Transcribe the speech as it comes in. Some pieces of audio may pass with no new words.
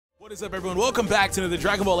What is up, everyone? Welcome back to another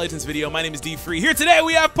Dragon Ball Legends video. My name is DFree. Here today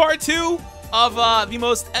we have part 2 of the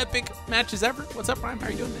most epic matches ever. What's up, Rhyme? How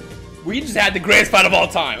are you doing, man? We just had the greatest fight of all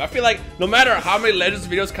time. I feel like no matter how many Legends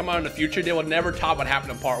videos come out in the future, they will never top what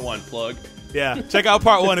happened in part 1. Plug. Yeah, check out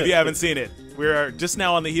part 1 if you haven't seen it. We're just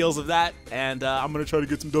now on the heels of that, and I'm gonna try to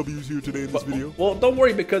get some W's here today in this video. Well, don't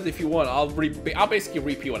worry, because if you want, I'll basically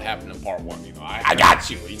repeat what happened in part 1. You know, I got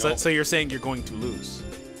you. You know? So you're saying you're going to lose?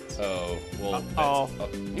 Oh, well.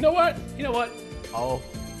 You know what? Oh.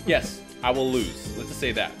 Yes, I will lose. Let's just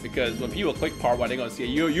say that, because when people click part 1, they're gonna see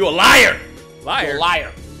you a liar. Liar. You're a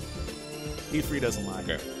liar. DFree doesn't lie.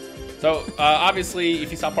 Okay. So obviously,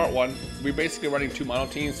 if you saw part 1, we're basically running 2 mono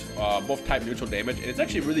teams, both type neutral damage, and it's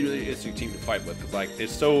actually a really interesting team to fight with, because like they're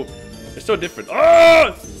so different.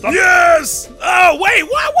 Oh! Yes! Oh wait,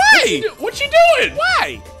 why? What you doing?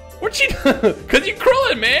 Why? What you doing? Cause you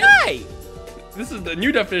krillin', man. Why? This is the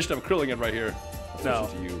new definition of krilling it right here. No.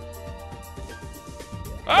 To you.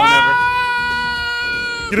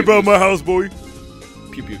 Get about my house, boy.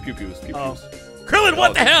 Pew pew pew pews pew Oh. pews. Krillin,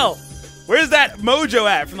 what the hell? Where's that mojo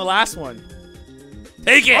at from the last one?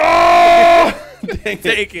 Take it! Oh!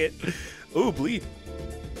 Take it. Ooh, bleed.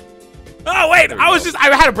 Oh, wait,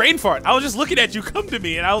 I had a brain fart. I was just looking at you come to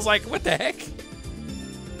me, and I was like, what the heck?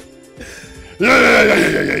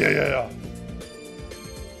 Yeah.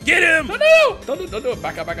 Get him! No. Don't do it.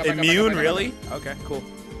 Back up. Immune, really? Okay, cool.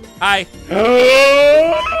 Hi.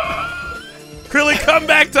 Oh! Krillin,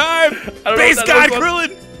 comeback time! Base God,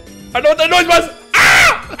 Krillin! I know what that noise was!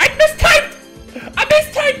 Ah! I mistyped!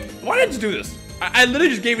 Why did I just do this? I literally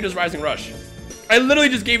just gave you this Rising Rush.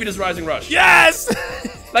 Yes!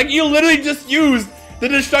 Like, you literally just used the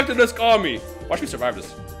Destructive Disc on me. Watch me survive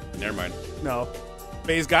this. Never mind. No.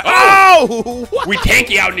 Base God. Oh! What? We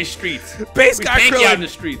tanky out in these streets. Base God, tanky out in Krillin. the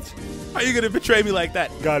streets. How are you gonna betray me like that?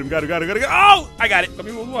 Got him. Oh! I got it. I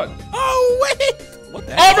mean, what? Oh, wait! What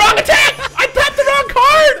the heck? Oh, wrong attack! I tapped the wrong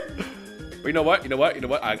card! But you know what?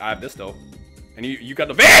 I have this, though. And you got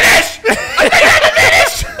the vanish! I got the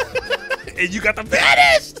vanish! And you got the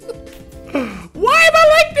vanish! Why am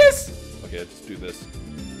I like this? Okay, let's do this.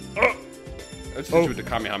 Let's just do the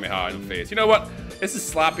Kamehameha in the face. You know what? This is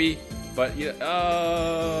sloppy, but yeah.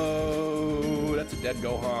 Oh, that's a dead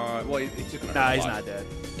Gohan. Well, he's just gonna hurt. Nah, he's not dead.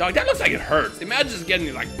 Dog, that looks like it hurts. Imagine just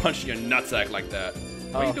getting like punched in your nutsack like that.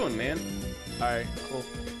 What are you doing, man? All right, cool.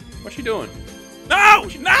 What you doing? No,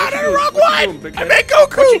 the wrong one. I meant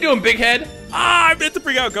Goku. What you doing, big head? Ah, I meant to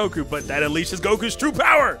bring out Goku, but that unleashes Goku's true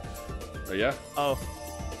power. Oh yeah. Oh,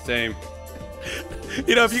 same.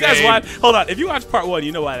 You know, if you guys watch, hold on. If you watch part 1,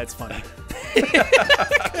 you know why that's funny.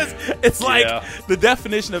 It's like the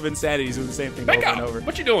definition of insanity is doing the same thing over and over.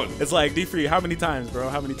 What you doing? It's like, DFree, how many times, bro?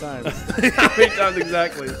 How many times? How many times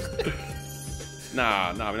exactly?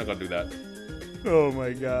 Nah, we're not gonna do that. Oh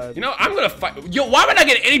my god. You know, I'm gonna fight. Yo, why would I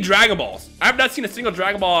get any Dragon Balls? I have not seen a single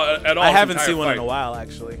Dragon Ball at all. I haven't seen one in a while,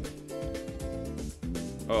 actually.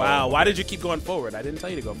 Oh. Wow, why did you keep going forward? I didn't tell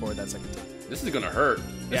you to go forward that second time. This is gonna hurt.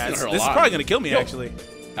 This is probably gonna kill me, actually.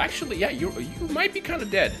 Actually, yeah, you might be kind of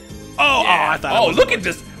dead. Oh, yeah. I thought. Oh, look at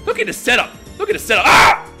this! Look at the setup!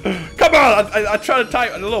 Ah! Come on! I tried to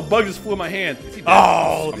type, and a little bug just flew in my hand.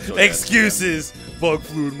 Oh, so excuses! Bug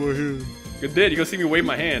flew in my hand. Good did. You gonna see me wave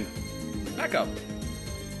my hand? Back up.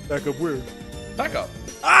 Back up where? Back up.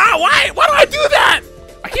 Ah, why? Why do I do that?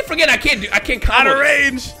 I keep forgetting. I can't combo. Out of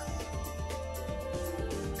range.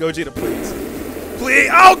 Gogeta, please. Please.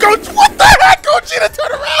 Oh, Gogeta! What the heck? Gogeta,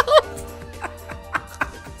 turn around!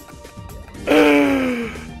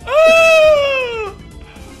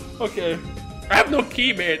 Okay. I have no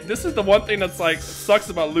key, man. This is the one thing that's like sucks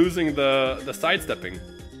about losing the sidestepping.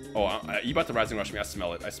 Oh, you about to Rising Rush me? I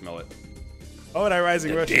smell it. Oh, and I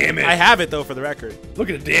Rising Rush. Damn it! I have it though, for the record.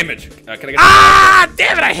 Look at the damage. Can I get? Ah!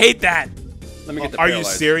 Damn it! I hate that. Let me get the. Are you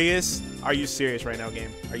serious? Are you serious right now,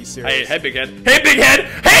 game? Are you serious? Hey, big head. Hey, big head.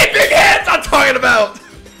 Hey, big head. I'm talking about.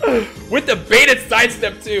 With the baited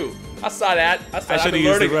sidestep too. I saw that. I should have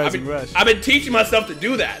used the Rising Rush. I've been teaching myself to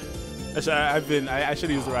do that. I should have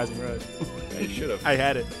used the Rising Rush. Yeah, you should have. I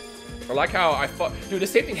had it. I like how I fought. Dude, the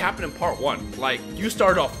same thing happened in part 1. Like, you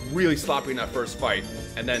started off really sloppy in that first fight,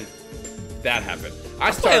 and then that happened.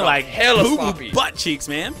 I started like hella sloppy. Butt cheeks,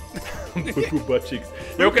 man. Boo-boo butt cheeks.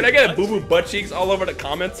 Yo, can I get a boo-boo butt cheeks all over the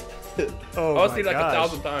comments? Oh, I've seen like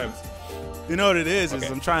 1,000 times. You know what it is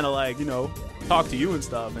I'm trying to, like, you know, talk to you and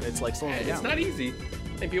stuff, and it's like slowing me down. It's not easy.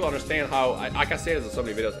 I think people understand how, like I say this in so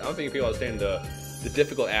many videos, I don't think people understand the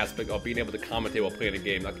difficult aspect of being able to commentate while playing a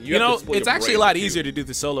game. Like, you know, it's actually a lot easier to do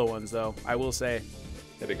the solo ones, though, I will say.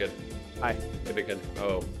 Hey, big kid. Hi. Hey, big kid.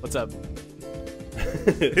 Oh. What's up?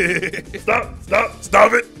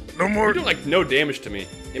 Stop it! No more. You're doing like no damage to me.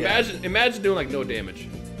 Imagine doing like no damage.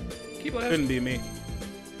 Keep laughing. Couldn't be me.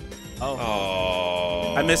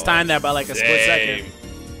 Oh. I mistimed that by like a split second.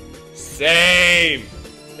 Same.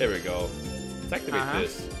 There we go. Let's activate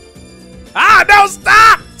this. Ah, no,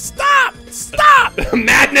 stop! Stop! Stop!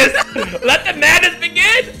 Madness! Let the madness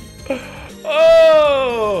begin!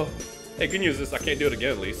 Oh! Hey, good news is I can't do it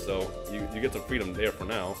again at least, so you get some freedom there for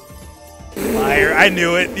now. Liar, I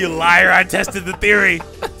knew it. You liar, I tested the theory.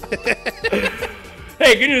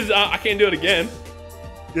 Hey, good news, I can't do it again.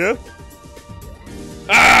 Yeah?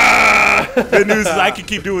 Ah! Good news is I can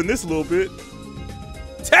keep doing this a little bit.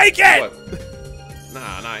 Take it! What?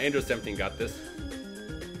 Nah, Andrew 17 got this.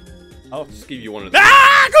 Oh. Just give you one of these.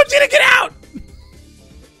 Ah! Gogeta, get out!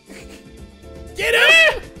 Get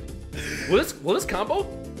out! Will this combo?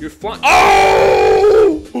 You're flying.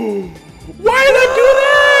 Oh! Why did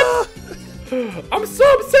I do that? I'm so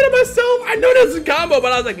upset at myself. I know this is a combo,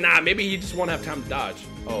 but I was like, nah, maybe he just won't have time to dodge.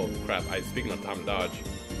 Oh, crap. Speaking of time to dodge.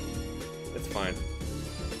 It's fine.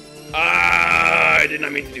 I did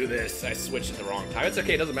not mean to do this. I switched at the wrong time. It's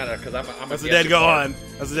okay. It doesn't matter because I'm That's a dead Gohan.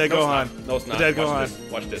 That's a dead Gohan. No, it's not. Dead Watch Gohan. this.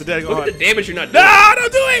 Watch this. It's a dead Look Gohan. at the damage you're not doing. No,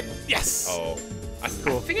 don't do it! Yes! Oh. I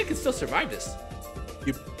think I can still survive this.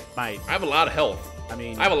 You might. I have a lot of health. I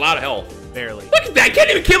mean, I have a lot of health. barely. Look at that. Can't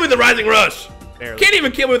even kill me with the Rising Rush. Barely. Can't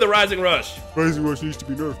even kill me with the Rising Rush. Rising Rush used to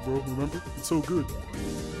be nerfed, bro. Remember? It's so good.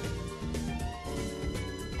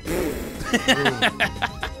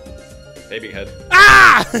 Baby head.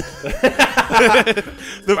 Ah!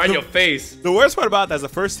 Right in your face. The worst part about that is the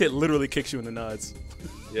first hit literally kicks you in the nuts.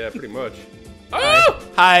 Yeah, pretty much. Oh!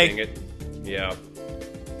 Hi. Dang it. Yeah.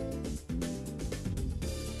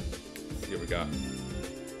 Let's see what we got.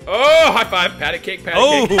 Oh, high five. Patty cake, patty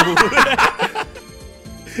Oh! cake.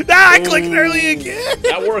 I clicked early again.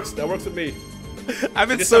 That works. That works with me. I've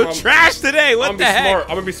been This so time trash today. What the heck? I'm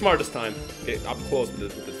gonna be smart this time. Okay, I'm close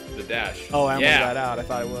with the dash. Oh, I almost got out. I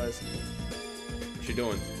thought it was. What you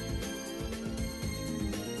doing?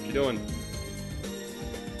 What you doing?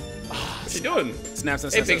 What you doing? Snaps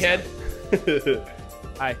and Hey, big head.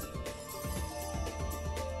 Hi.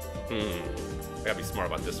 I gotta be smart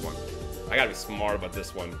about this one. I gotta be smart about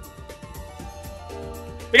this one.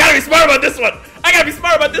 I gotta be smart about this one. I gotta be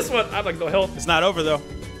smart about this one. I have like no health. It's not over though.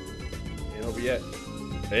 Ain't over yet.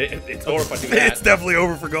 It's over if I do that. It's definitely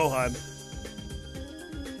over for Gohan.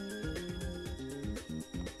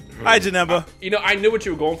 Hi, Janemba. You know, I knew what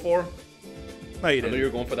you were going for. No, you I knew didn't. you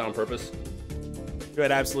were going for that on purpose. You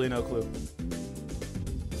had absolutely no clue.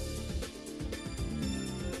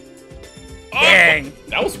 Oh, Dang.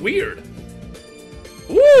 that was weird.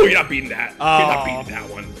 Ooh, you're not beating that. Oh. You're not beating that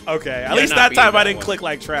one. Okay, at You're least not that time beating I that didn't one. click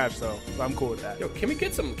like trash, though. So I'm cool with that. Yo, can we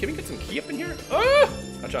get some key up in here? Ah!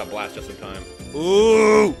 I'll try to blast just in time.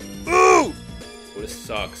 Ooh! Ooh! Oh, this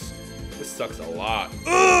sucks. This sucks a lot.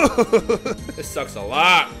 Ooh! This sucks a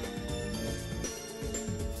lot.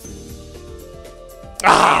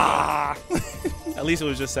 Ah! At least it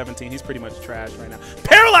was just 17. He's pretty much trash right now.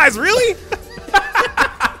 Paralyzed, really?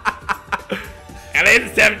 And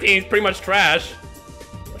then 17 is pretty much trash.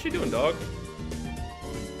 What you doing, dog?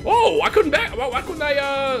 Whoa! Why couldn't I? What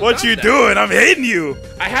dodge you that? doing? I'm hitting you.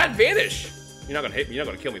 I had vanish. You're not gonna hit me. You're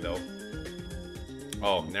not gonna kill me though.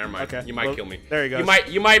 Oh, never mind. Okay, You might well, kill me. there he goes.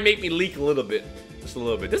 You might make me leak a little bit. Just a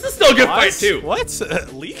little bit. This is still a good fight too. What?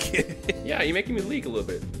 Leak? Yeah, you're making me leak a little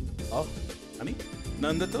bit. Oh, honey?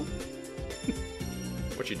 Nandato?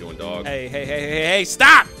 What you doing, dog? Hey,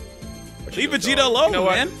 stop! What you Leave doing, Vegeta dog? alone, You know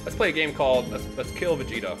what? man. Let's play a game called Let's kill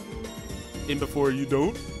Vegeta. In before you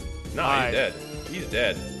don't? No, Why? he's dead. He's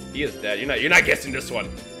dead. He is dead. You're not guessing this one.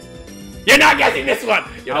 You're not guessing this one.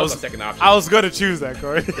 Yeah, that was my second option. I was gonna choose that,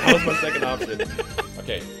 Corey. That was my second option.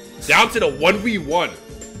 Okay, down to the 1v1.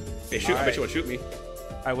 Hey, shoot! I bet you want to shoot me.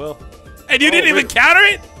 I will. And you didn't even wait. counter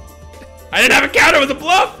it? I didn't have a counter. It was a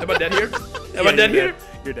bluff. Am I dead here? Am I dead here?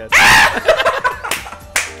 You're dead.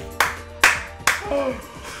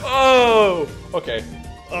 Oh. Okay.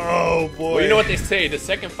 Oh boy. Well, you know what they say. The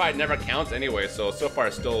second fight never counts anyway. So far,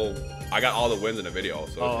 it's still I got all the wins in the video.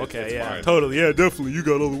 So Oh, it's okay, yeah. fine. Totally, yeah, definitely. You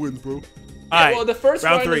got all the wins, bro. Yeah, Alright, well, the first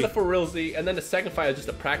round round three. is the for realsy, and then the second fight is just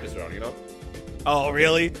a practice round. You know. Oh,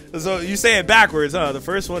 really? So you say it backwards, huh? The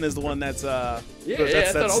first one is the one that's Yeah,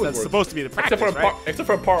 that's how it always works. supposed to be the practice, Except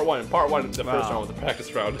for part one. Part one, the first Wow. round was a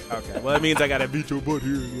practice round. Okay, well that means I gotta Beat your butt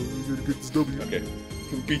here. You gotta get this W. Okay.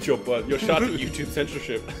 Beat your butt. Yo, shout out to YouTube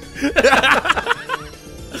censorship.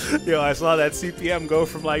 Yo, I saw that CPM go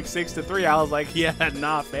from like 6 to 3. I was like, yeah,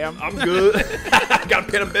 nah, fam. I'm good.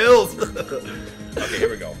 Gotta pay the bills. Okay, here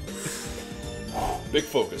we go. Big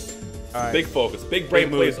focus. All right. Big focus. Big brain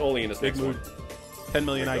Big plays mood. only in this Big next mood. one. 10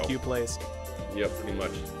 million There we IQ go. plays. Yep, pretty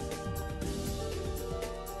much.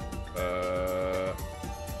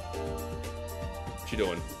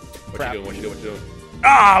 doing? Crap. What you doing?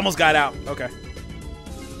 Ah, almost got out. Okay.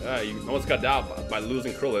 You almost got out by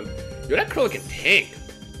losing Krillin. Yo, that Krillin can tank.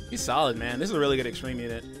 He's solid, man. This is a really good extreme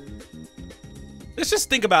unit. Let's just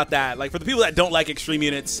think about that. Like, for the people that don't like extreme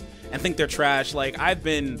units and think they're trash, like, I've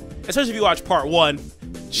been, especially if you watch part 1,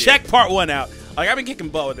 check part 1 out. Like, I've been kicking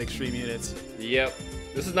butt with extreme units. Yep.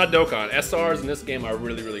 This is not Dokkan. SRs in this game are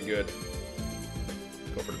really, really good.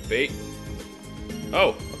 Go for the bait.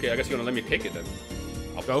 Oh, okay. I guess you're gonna let me take it then.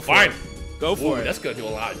 I'll Go for fine. it. Go for it. That's gonna do a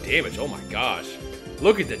lot of damage. Oh my gosh.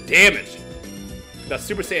 Look at the damage. That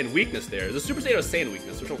Super Saiyan weakness there. Is it Super Saiyan or Saiyan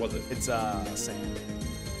weakness? Which one was it? It's, same.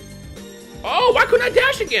 Oh, why couldn't I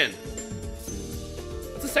dash again?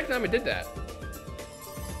 That's the second time I did that.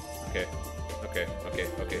 Okay. All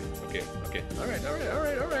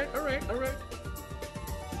right.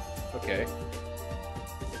 Okay.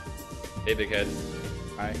 Hey, big head.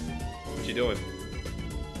 Hi. What you doing?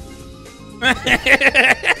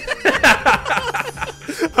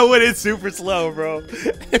 I went in super slow, bro.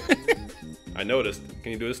 I noticed.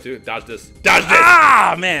 Can you do this too? Dodge this. Dodge this!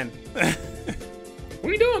 Ah, man. What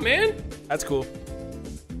are you doing, man? That's cool.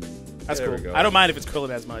 That's There cool. we go. I don't mind if it's Krillin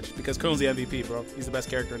as much, because Krillin's the MVP, bro. He's the best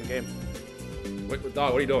character in the game. Wait,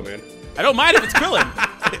 dog, what are you doing, man? I don't mind if it's Krillin.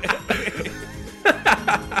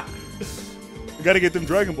 You gotta get them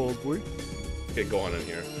Dragon Balls, boy. Okay, go on in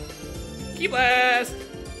here. Key blast!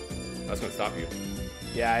 That's gonna stop you.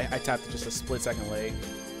 Yeah, I tapped it just a split second late.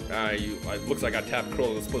 It looks like I tapped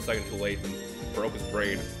Krillin a split second too late and broke his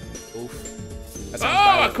brain. Oof. Oh, That sounds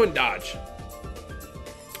I bad. couldn't dodge.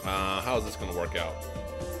 How is this gonna work out?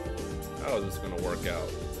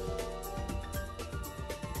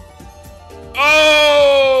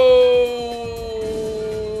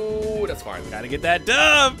 Oh, that's fine. Gotta get that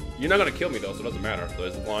dub. You're not gonna kill me though, so it doesn't matter. So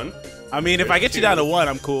there's 1. I mean, if I get you down to 1,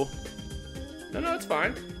 I'm cool. No, it's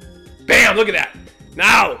fine. Bam! Look at that.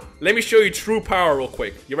 Now, let me show you true power real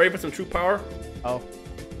quick. You ready for some true power? Oh.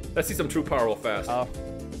 Let's see some true power real fast. Oh.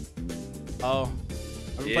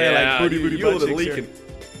 I'm Yeah, playing like booty you're a butt little cheeks leaking. here.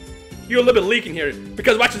 You're a little bit leaking here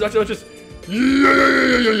because watch this. Yeah.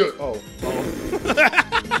 Oh.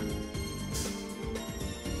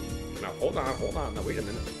 Now hold on. Now wait a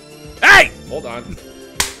minute. Hey! Hold on.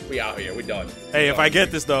 We out here. We done. Hey, if I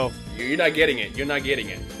get this, though. You're not getting it. You're not getting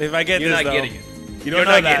it. If I get You're this, not though. getting it. You don't You're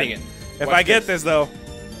know not that. getting it. If Watch I get this, though.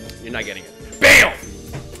 You're not getting it. Bam!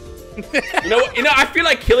 You know, I feel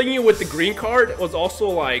like killing you with the green card was also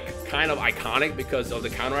like kind of iconic because of the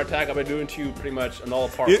counterattack I've been doing to you pretty much in all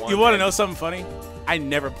part 1. You want to know something funny? I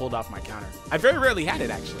never pulled off my counter. I very rarely had it,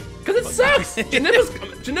 actually. Because it sucks.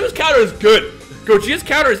 Janeva's counter is good. Gogeta's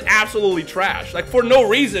counter is absolutely trash. Like, for no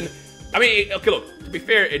reason. I mean, okay, look. To be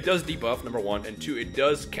fair, it does debuff, number 1. And 2, it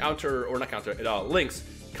does counter, or not counter, it links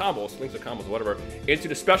combos, whatever, into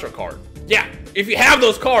the special card. Yeah, if you have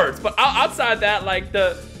those cards. But outside that, like,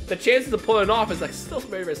 the chances of pulling it off is, like, still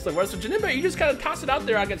very, very slim. Whereas for Janemba, you just kind of toss it out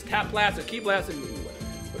there against tap blast or key blast and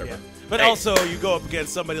whatever. Yeah. But Hey. also, you go up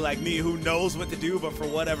against somebody like me who knows what to do, but for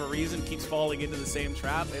whatever reason keeps falling into the same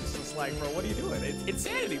trap. It's just like, bro, what are you doing? It's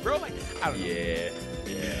insanity, bro. Like, I don't know. Yeah.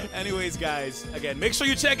 Anyways, guys, again, make sure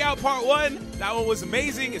you check out part 1. That one was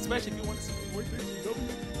amazing, especially if you want to see more things.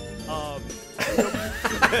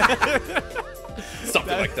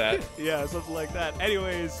 Something like that. Yeah, something like that.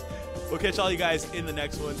 Anyways, we'll catch all you guys in the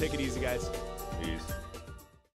next one. Take it easy, guys.